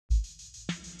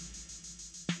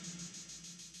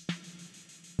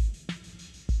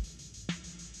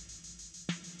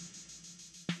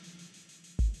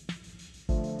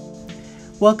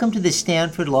Welcome to the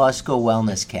Stanford Law School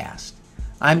WellnessCast.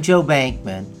 I'm Joe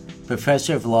Bankman,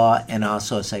 professor of law and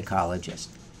also a psychologist.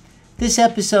 This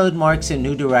episode marks a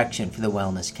new direction for the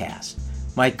WellnessCast.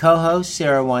 My co-host,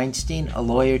 Sarah Weinstein, a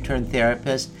lawyer turned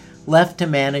therapist, left to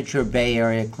manage her Bay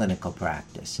Area clinical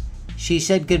practice. She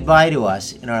said goodbye to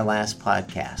us in our last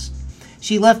podcast.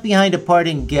 She left behind a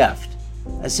parting gift,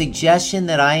 a suggestion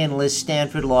that I enlist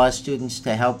Stanford law students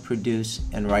to help produce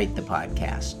and write the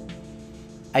podcast.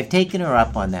 I've taken her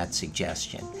up on that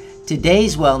suggestion.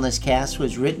 Today's WellnessCast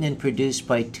was written and produced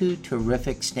by two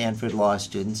terrific Stanford law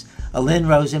students, Alin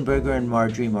Rosenberger and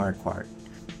Marjorie Marquardt.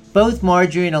 Both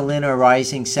Marjorie and Alin are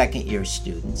rising second-year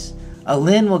students.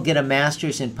 Alin will get a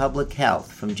master's in public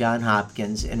health from Johns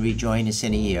Hopkins and rejoin us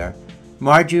in a year.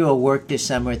 Marjorie will work this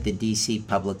summer at the D.C.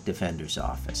 Public Defender's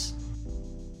Office.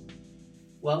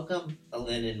 Welcome,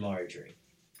 Alin and Marjorie.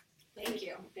 Thank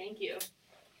you. Thank you.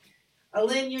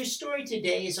 Alin, your story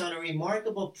today is on a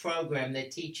remarkable program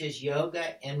that teaches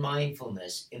yoga and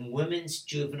mindfulness in women's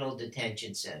juvenile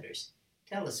detention centers.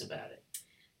 Tell us about it.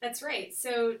 That's right.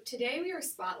 So today we are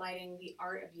spotlighting the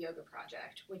Art of Yoga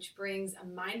project, which brings a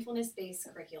mindfulness-based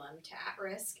curriculum to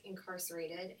at-risk,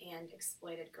 incarcerated, and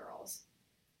exploited girls.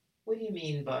 What do you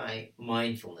mean by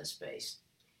mindfulness-based?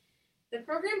 The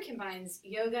program combines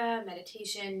yoga,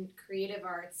 meditation, creative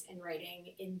arts, and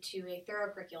writing into a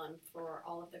thorough curriculum for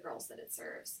all of the girls that it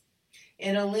serves.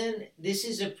 And Alin, this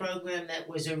is a program that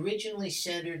was originally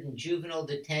centered in juvenile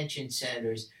detention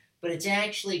centers, but it's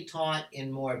actually taught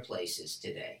in more places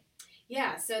today.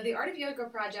 Yeah, so the Art of Yoga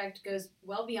project goes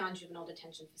well beyond juvenile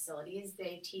detention facilities.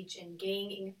 They teach in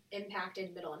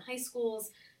gang-impacted middle and high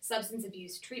schools, substance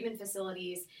abuse treatment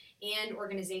facilities, and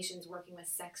organizations working with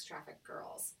sex-trafficked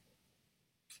girls.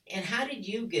 And how did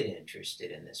you get interested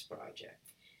in this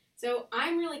project? So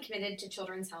I'm really committed to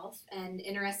children's health and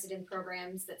interested in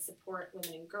programs that support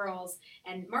women and girls.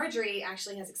 And Marjorie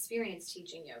actually has experience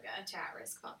teaching yoga to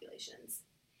at-risk populations.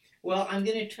 Well, I'm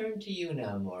going to turn to you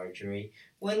now, Marjorie.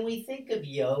 When we think of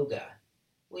yoga,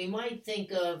 we might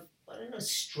think of,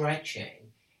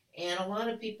 stretching. And a lot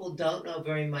of people don't know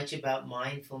very much about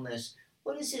mindfulness.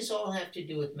 What does this all have to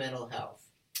do with mental health?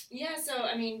 Yeah, so,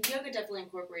 yoga definitely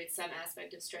incorporates some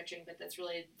aspect of stretching, but that's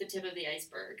really the tip of the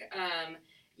iceberg.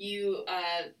 You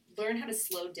learn how to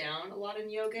slow down a lot in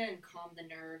yoga and calm the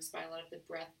nerves by a lot of the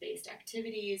breath-based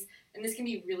activities, and this can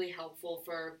be really helpful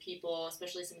for people,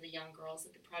 especially some of the young girls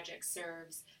that the project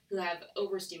serves, who have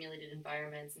overstimulated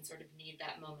environments and sort of need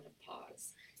that moment of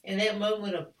pause. And that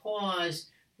moment of pause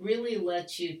really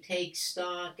lets you take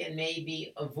stock and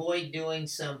maybe avoid doing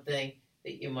something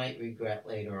that you might regret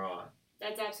later on.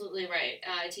 That's absolutely right.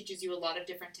 It teaches you a lot of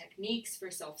different techniques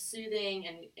for self-soothing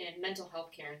and mental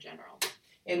health care in general.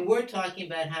 And we're talking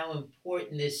about how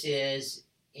important this is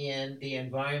in the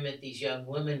environment these young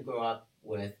women grow up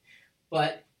with,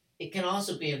 but it can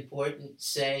also be important,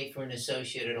 say, for an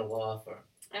associate at a law firm.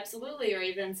 Absolutely, or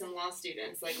even some law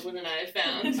students like Lynn and I have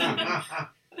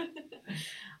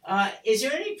found. Is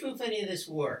there any proof any of this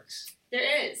works?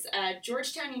 There is.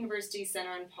 Georgetown University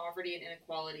Center on Poverty and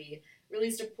Inequality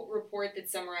released a report that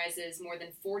summarizes more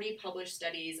than 40 published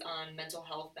studies on mental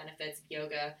health benefits of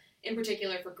yoga, in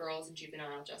particular for girls in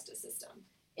juvenile justice system.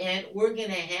 And we're going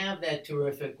to have that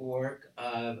terrific work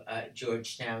of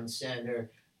Georgetown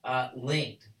Center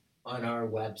linked on our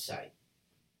website.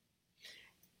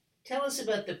 Tell us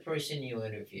about the person you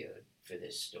interviewed for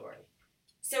this story.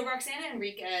 So Rocsana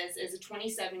Enriquez is a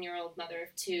 27-year-old mother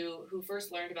of two who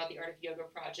first learned about the Art of Yoga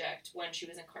project when she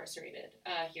was incarcerated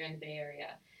here in the Bay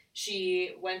Area.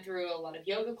 She went through a lot of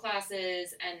yoga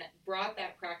classes and brought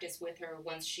that practice with her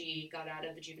once she got out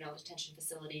of the juvenile detention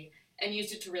facility and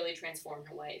used it to really transform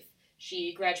her life.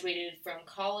 She graduated from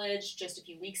college just a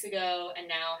few weeks ago and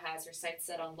now has her sights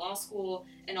set on law school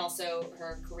and also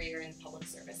her career in the public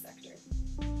service sector.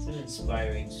 It's an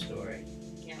inspiring story.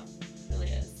 Yeah, it really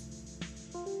is.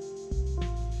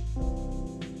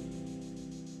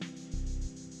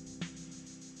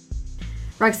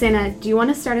 Rocsana, do you want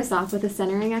to start us off with a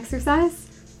centering exercise?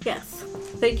 Yes.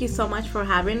 Thank you so much for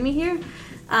having me here.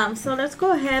 So let's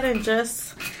go ahead and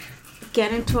just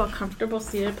get into a comfortable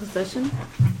seated position.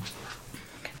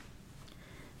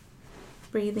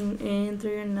 Breathing in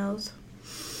through your nose.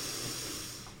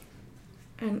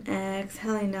 And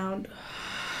exhaling out.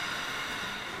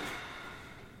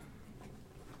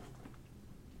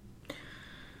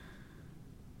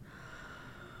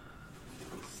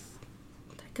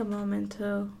 Take a moment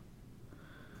to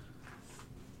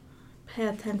pay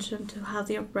attention to how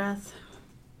your breath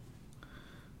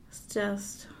is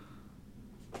just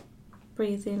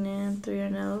breathing in through your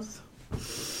nose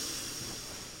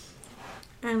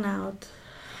and out.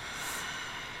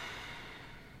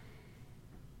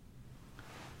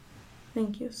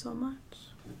 Thank you so much.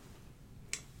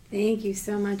 Thank you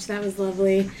so much. That was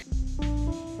lovely.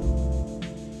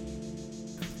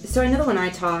 So I know that when I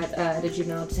taught at a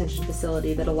juvenile detention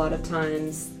facility that a lot of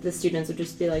times the students would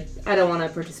just be like, I don't want to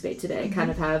participate today, kind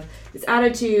of have this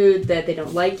attitude that they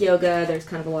don't like yoga. There's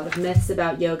kind of a lot of myths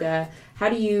about yoga. How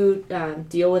do you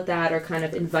deal with that or kind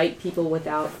of invite people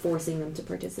without forcing them to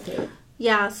participate?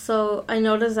 Yeah, so I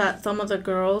noticed that some of the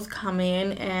girls come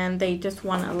in and they just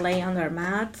want to lay on their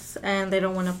mats and they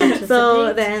don't want to participate.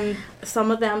 So then some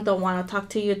of them don't want to talk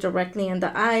to you directly in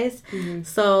the eyes. Mm-hmm.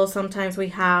 So sometimes we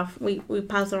pass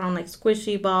around like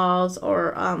squishy balls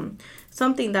or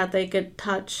something that they could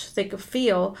touch, they could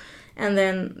feel, and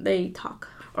then they talk.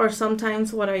 Or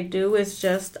sometimes what I do is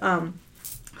just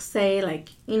say like,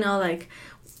 like,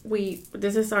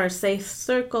 this is our safe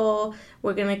circle.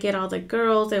 We're gonna get all the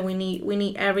girls, and we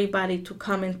need everybody to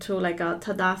come into like a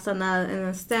tadasana and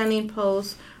a standing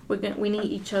pose. We need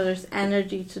each other's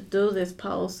energy to do this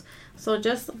pose. So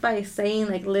just by saying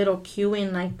like little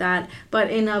cueing like that, but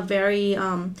in a very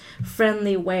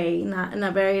friendly way, not in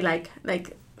a very like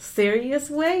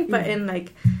serious way, but in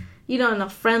like, in a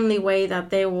friendly way that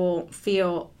they will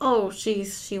feel, oh, she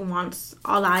wants,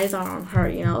 all eyes are on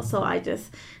her, So I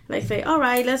just say, all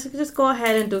right, let's just go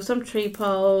ahead and do some tree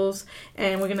pose,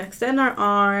 and we're gonna extend our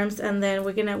arms, and then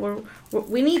we're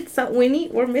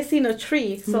missing a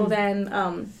tree, so then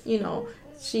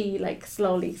she like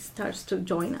slowly starts to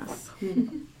join us.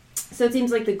 So it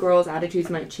seems like the girls' attitudes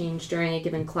might change during a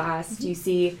given class. Do you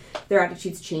see their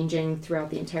attitudes changing throughout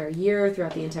the entire year,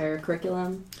 throughout the entire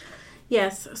curriculum?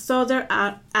 Yes, so their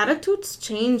attitudes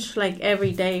change like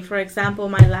every day. For example,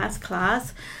 my last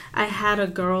class, I had a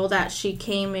girl that she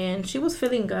came in, she was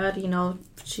feeling good,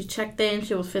 she checked in,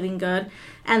 she was feeling good.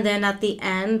 And then at the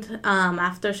end,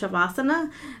 after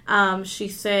Shavasana, she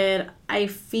said, I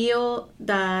feel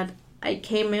that I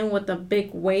came in with a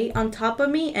big weight on top of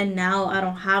me and now I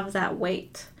don't have that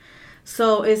weight.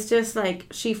 So it's just like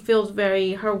she feels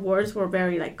her words were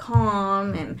very like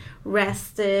calm and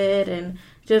rested and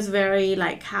just very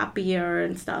like happier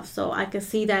and stuff. So I could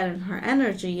see that in her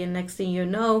energy, and next thing you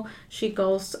know, she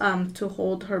goes to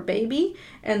hold her baby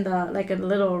in the like a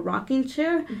little rocking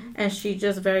chair, and she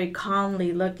just very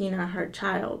calmly looking at her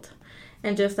child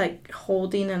and just like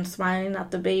holding and smiling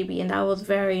at the baby, and that was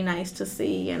very nice to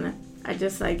see. And I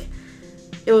just like,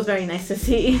 it was very nice to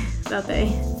see that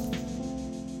day.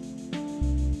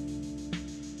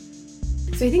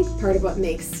 So I think part of what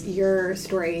makes your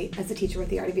story as a teacher with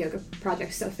the Art of Yoga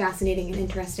Project so fascinating and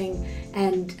interesting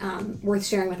and worth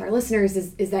sharing with our listeners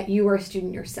is that you are a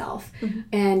student yourself. Mm-hmm.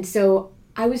 And so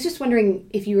I was just wondering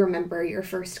if you remember your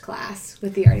first class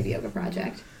with the Art of Yoga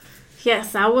Project.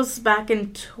 Yes, I was back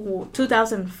in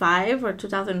 2005 or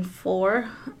 2004.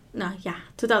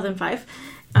 2005.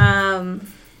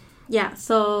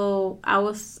 So I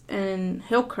was in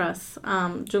Hillcrest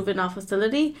juvenile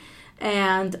facility.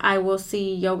 And I will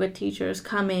see yoga teachers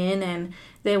come in and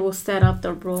they will set up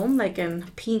the room like in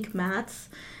pink mats.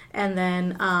 And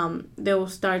then they will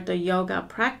start the yoga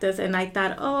practice. And I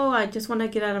thought, I just want to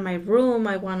get out of my room.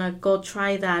 I want to go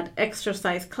try that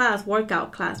exercise class,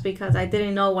 workout class, because I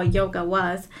didn't know what yoga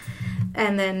was.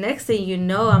 And then next thing you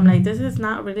know, I'm like, this is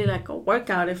not really like a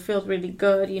workout. It feels really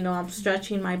good. I'm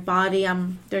stretching my body.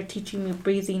 They're teaching me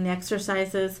breathing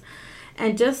exercises.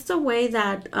 And just the way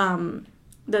that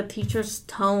the teacher's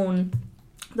tone,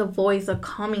 the voice, the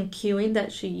calming cueing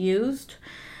that she used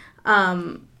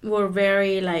were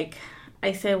very like,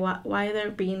 I said, why they're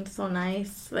being so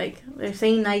nice? Like, they're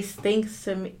saying nice things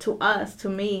to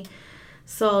me.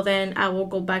 So then I will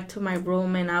go back to my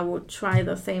room and I will try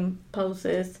the same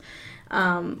poses,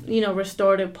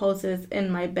 restorative poses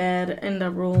in my bed, in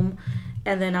the room.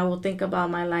 And then I will think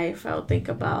about my life. I would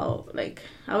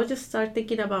just start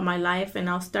thinking about my life, and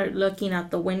I'll start looking at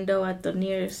the window at the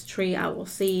nearest tree I will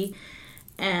see.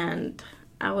 And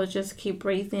I will just keep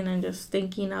breathing and just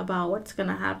thinking about what's going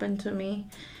to happen to me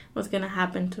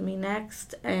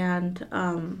next. And,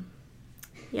 I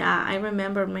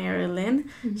remember Mary Lynn.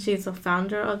 Mm-hmm. She's the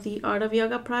founder of the Art of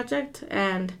Yoga Project,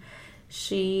 and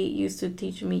she used to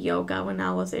teach me yoga when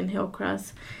I was in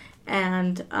Hillcrest.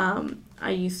 And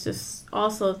I used to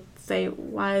also say,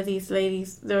 why are these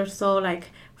ladies, they're so like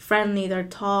friendly, they're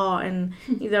tall and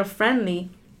they're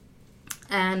friendly.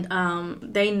 And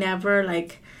they never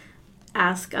like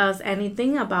ask us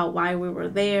anything about why we were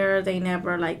there. They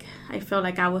never I felt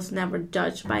like I was never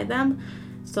judged by them.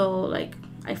 So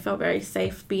I felt very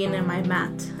safe being in my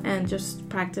mat and just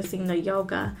practicing the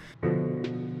yoga.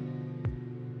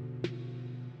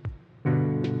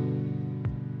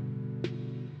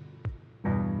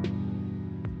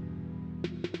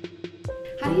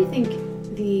 How do you think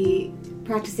the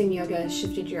practicing yoga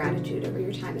shifted your attitude over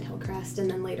your time at Hillcrest and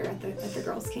then later at the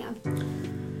girls' camp?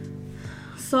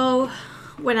 So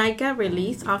when I got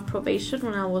released off probation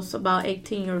when I was about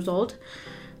 18 years old,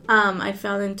 I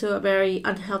fell into a very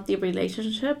unhealthy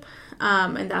relationship,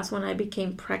 and that's when I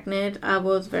became pregnant. I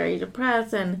was very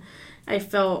depressed, and I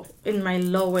felt in my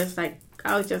lowest, like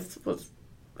I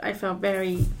felt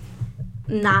very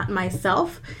not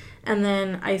myself. And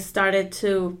then I started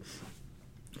to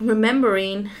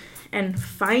remembering and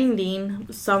finding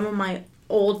some of my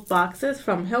old boxes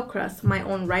from Hillcrest, my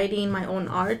own writing, my own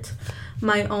art,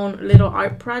 my own little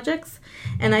art projects.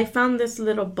 And I found this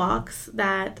little box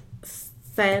that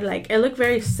said, like, it looked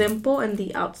very simple in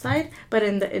the outside, but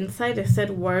in the inside it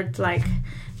said words like,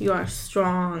 you are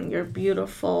strong, you're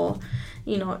beautiful,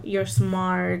 you're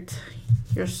smart,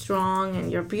 you're strong,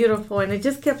 and you're beautiful. And it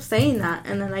just kept saying that.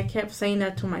 And then I kept saying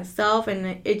that to myself,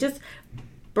 and it just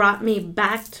brought me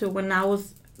back to when I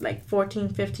was like 14,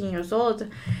 15 years old,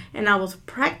 and I was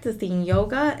practicing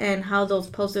yoga and how those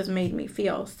poses made me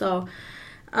feel. So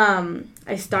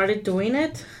I started doing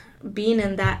it. Being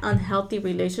in that unhealthy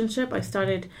relationship, I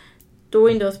started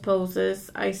doing those poses.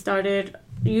 I started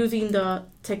using the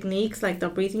techniques, like the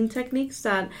breathing techniques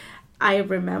that I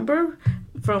remember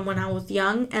from when I was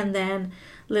young. And then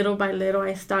little by little,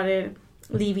 I started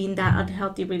leaving that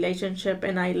unhealthy relationship,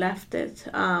 and I left it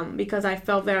because I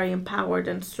felt very empowered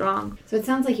and strong. So it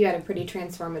sounds like you had a pretty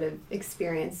transformative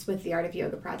experience with the Art of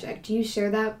Yoga project. Do you share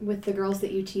that with the girls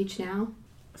that you teach now?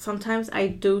 Sometimes I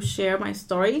do share my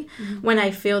story when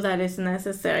I feel that it's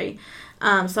necessary.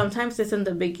 Sometimes it's in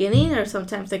the beginning, or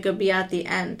sometimes it could be at the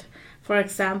end. For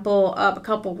example, a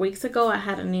couple of weeks ago, I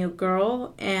had a new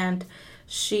girl, and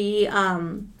she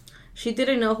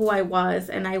didn't know who I was,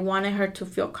 and I wanted her to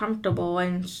feel comfortable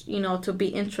and, to be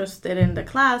interested in the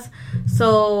class.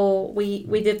 So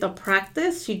we did the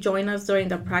practice. She joined us during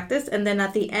the practice. And then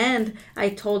at the end, I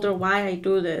told her why I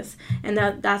do this. And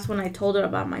that's when I told her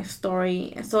about my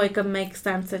story, so it could make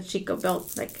sense that she could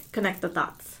connect the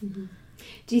dots. Mm-hmm.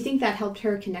 Do you think that helped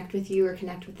her connect with you or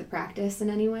connect with the practice in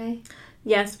any way?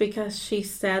 Yes, because she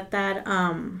said that,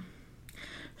 I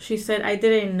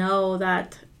didn't know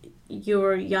that you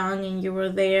were young and you were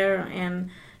there and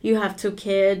you have 2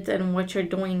 kids and what you're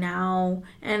doing now,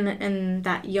 and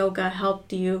that yoga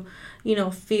helped you,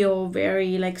 feel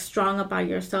very strong about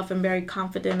yourself and very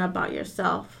confident about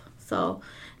yourself. So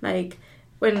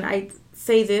when I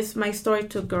say my story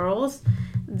to girls,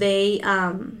 they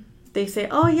say,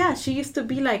 oh yeah, she used to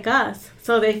be like us.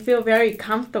 So they feel very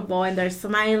comfortable and they're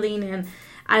smiling, and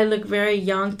I look very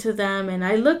young to them and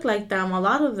I look like them, a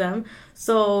lot of them.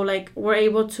 So we're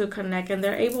able to connect, and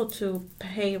they're able to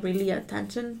pay really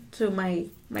attention to my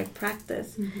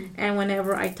practice. Mm-hmm. And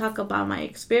whenever I talk about my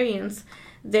experience,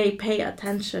 they pay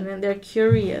attention and they're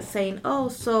curious, saying, oh,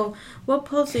 so what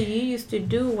pose did you used to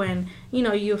do when,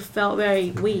 you felt very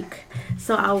weak?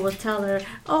 So I will tell her,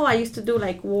 oh, I used to do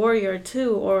warrior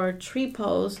 2 or tree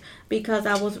pose because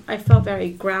I felt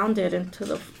very grounded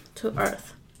into to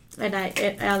earth. And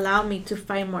it allowed me to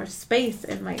find more space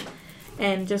in my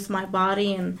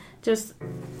body, and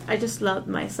I just loved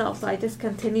myself. So I just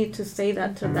continued to say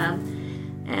that to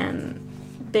them, and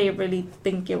they really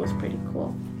think it was pretty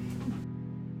cool.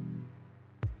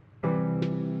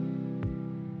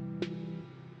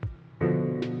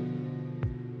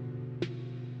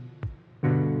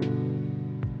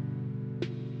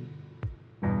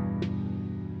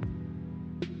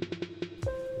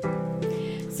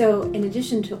 So in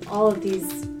addition to all of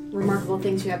these remarkable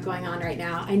things you have going on right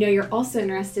now, I know you're also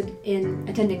interested in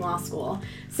attending law school.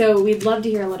 So we'd love to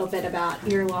hear a little bit about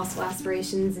your law school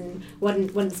aspirations and what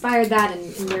inspired that,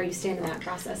 and where you stand in that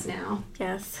process now.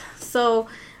 Yes. So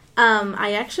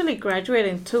I actually graduate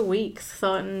in 2 weeks.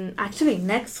 So actually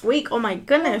next week. Oh my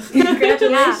goodness.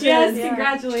 Congratulations. Yes,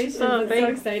 congratulations. So That's so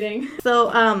exciting. So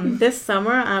this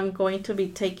summer I'm going to be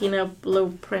taking a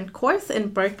blueprint course in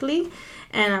Berkeley.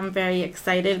 And I'm very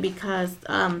excited because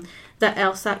the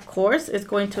LSAT course is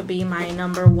going to be my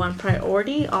number 1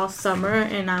 priority all summer,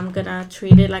 and I'm gonna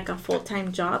treat it like a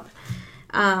full-time job.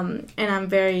 And I'm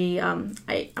very I'm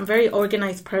a very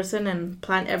organized person and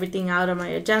plan everything out on my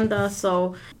agenda.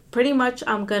 So pretty much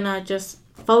I'm gonna just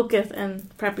focus on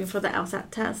prepping for the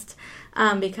LSAT test.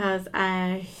 Because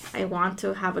I want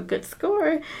to have a good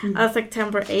score.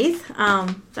 September 8th.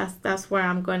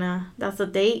 That's the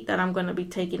date that I'm gonna be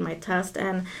taking my test,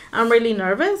 and I'm really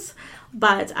nervous,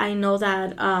 but I know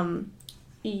that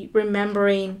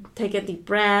remembering, take a deep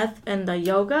breath, and the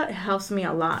yoga, it helps me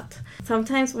a lot.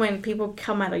 Sometimes when people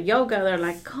come out of yoga, they're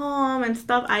like calm and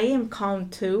stuff. I am calm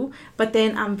too, but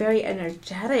then I'm very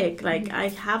energetic. Like I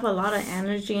have a lot of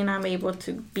energy and I'm able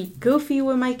to be goofy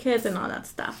with my kids and all that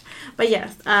stuff. But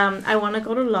yes, I want to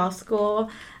go to law school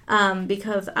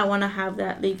because I want to have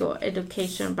that legal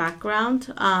education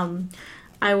background.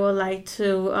 I would like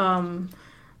to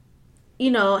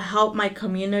help my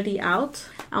community out.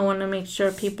 I want to make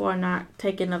sure people are not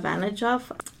taken advantage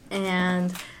of.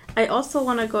 And I also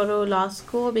want to go to law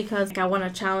school because I want to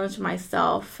challenge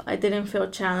myself. I didn't feel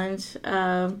challenged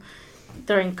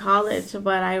during college,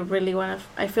 but I really want to.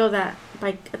 I feel that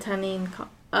by attending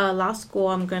law school,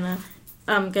 I'm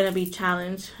gonna be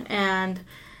challenged, and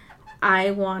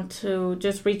I want to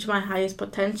just reach my highest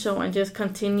potential and just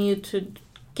continue to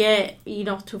get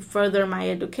to further my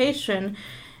education.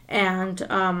 And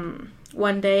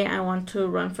one day I want to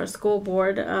run for school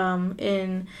board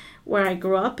in where I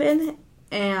grew up in,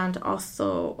 and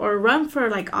also or run for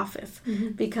like office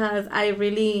because I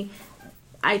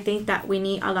think that we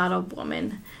need a lot of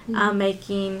women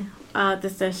making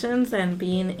decisions and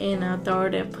being in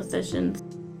authoritative positions.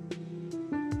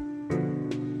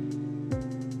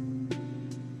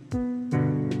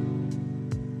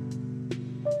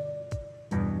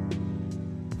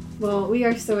 Well, we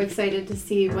are so excited to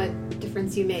see what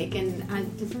difference you make, and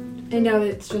I know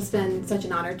it's just been such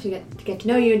an honor to get to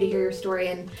know you and to hear your story,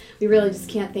 and we really just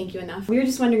can't thank you enough. We were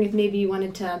just wondering if maybe you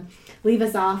wanted to leave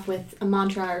us off with a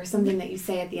mantra or something that you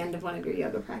say at the end of one of your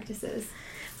yoga practices.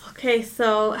 Okay,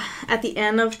 so at the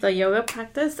end of the yoga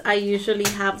practice, I usually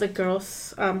have the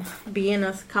girls be in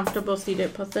a comfortable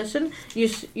seated position,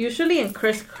 usually in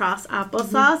crisscross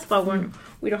applesauce, but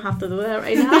we don't have to do that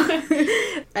right now.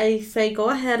 I say go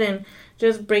ahead and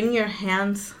just bring your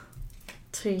hands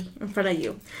in front of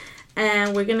you.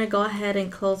 And we're going to go ahead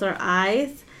and close our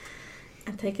eyes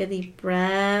and take a deep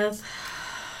breath.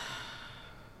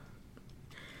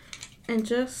 And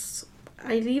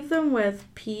I leave them with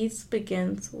peace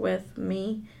begins with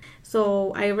me.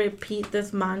 So I repeat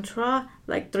this mantra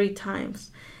like 3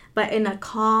 times, but in a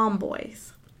calm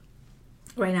voice.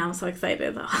 Right now I'm so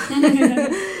excited though.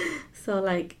 So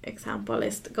like example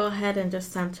is to go ahead and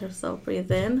just center yourself,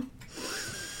 breathe in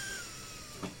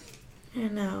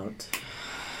and out.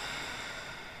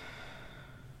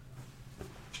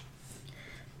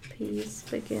 Peace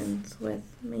begins with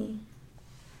me.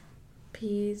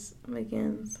 Peace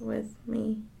begins with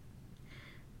me.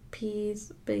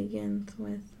 Peace begins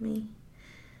with me.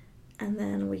 And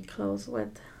then we close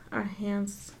with our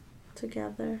hands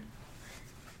together.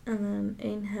 And then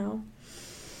inhale.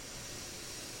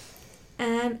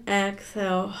 And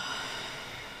exhale.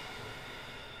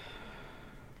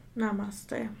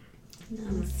 Namaste.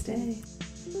 Namaste.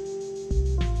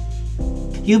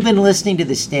 You've been listening to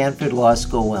the Stanford Law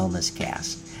School Wellness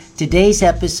Cast. Today's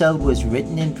episode was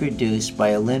written and produced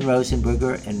by Lynn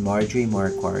Rosenberger and Marjorie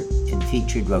Marquardt and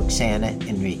featured Rocsana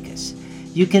Enriquez.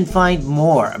 You can find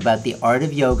more about the Art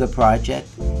of Yoga Project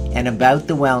and about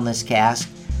the Wellness Cast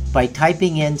by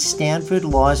typing in Stanford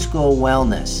Law School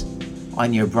Wellness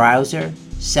on your browser,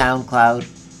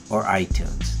 SoundCloud, or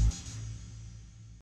iTunes.